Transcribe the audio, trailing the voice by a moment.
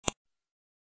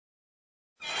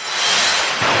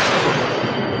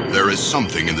is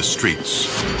something in the streets.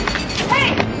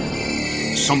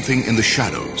 Hey! Something in the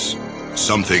shadows.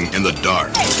 Something in the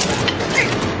dark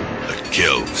that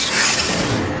kills.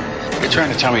 You're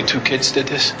trying to tell me 2 kids did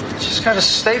this? She's got a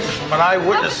statement from an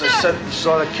eyewitness that said she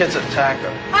saw the kids attack her.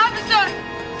 Officer!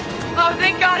 Oh,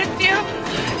 thank God it's you.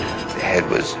 The head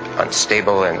was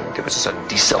unstable and there was a sudden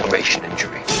deceleration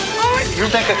injury. You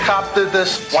think a cop did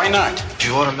this? Why not?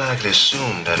 You automatically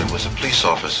assumed that it was a police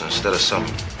officer instead of some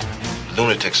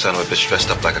lunatic son of a bitch dressed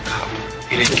up like a cop.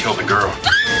 He didn't kill the girl.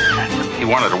 He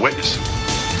wanted a witness.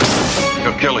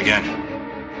 He'll kill again.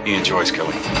 He enjoys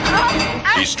killing.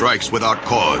 He strikes without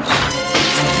cause.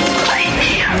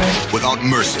 Without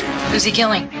mercy. Who's he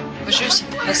killing? Pushers?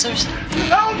 Hustlers?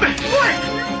 Help me!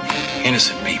 Quick!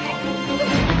 Innocent people.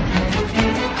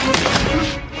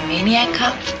 Maniac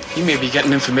cop? You may be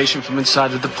getting information from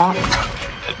inside the department.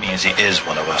 That means he is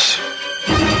one of us.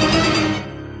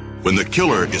 When the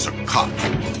killer is a cop,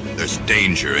 there's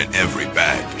danger in every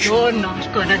badge. You're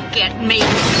not gonna get me.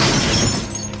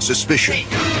 Suspicion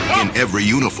in every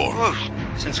uniform.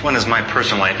 Since when is my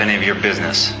personal life any of your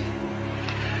business?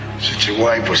 Since your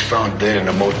wife was found dead in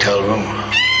a motel room.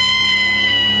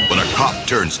 When a cop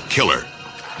turns killer,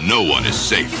 no one is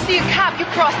safe. See a cop, you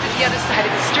cross to the other side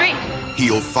of the street.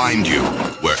 He'll find you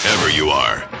wherever you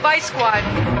are. Bye, squad.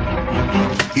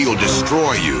 He'll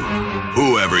destroy you,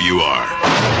 whoever you are.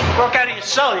 Broke out of your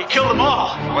cell, you killed them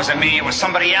all. It wasn't me, it was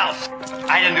somebody else.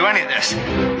 I didn't do any of this.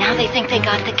 Now they think they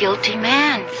got the guilty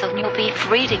man, so you'll be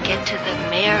free to get to the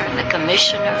mayor and the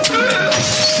commissioner.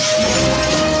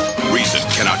 Reason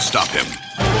cannot stop him.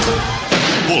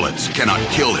 Bullets cannot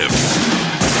kill him.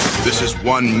 This is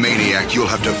one maniac you'll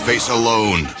have to face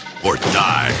alone or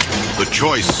die. The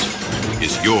choice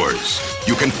is yours.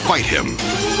 You can fight him.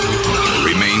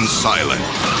 Remain silent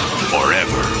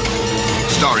forever.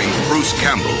 Starring Bruce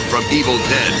Campbell from Evil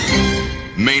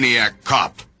Dead. Maniac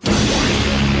Cop.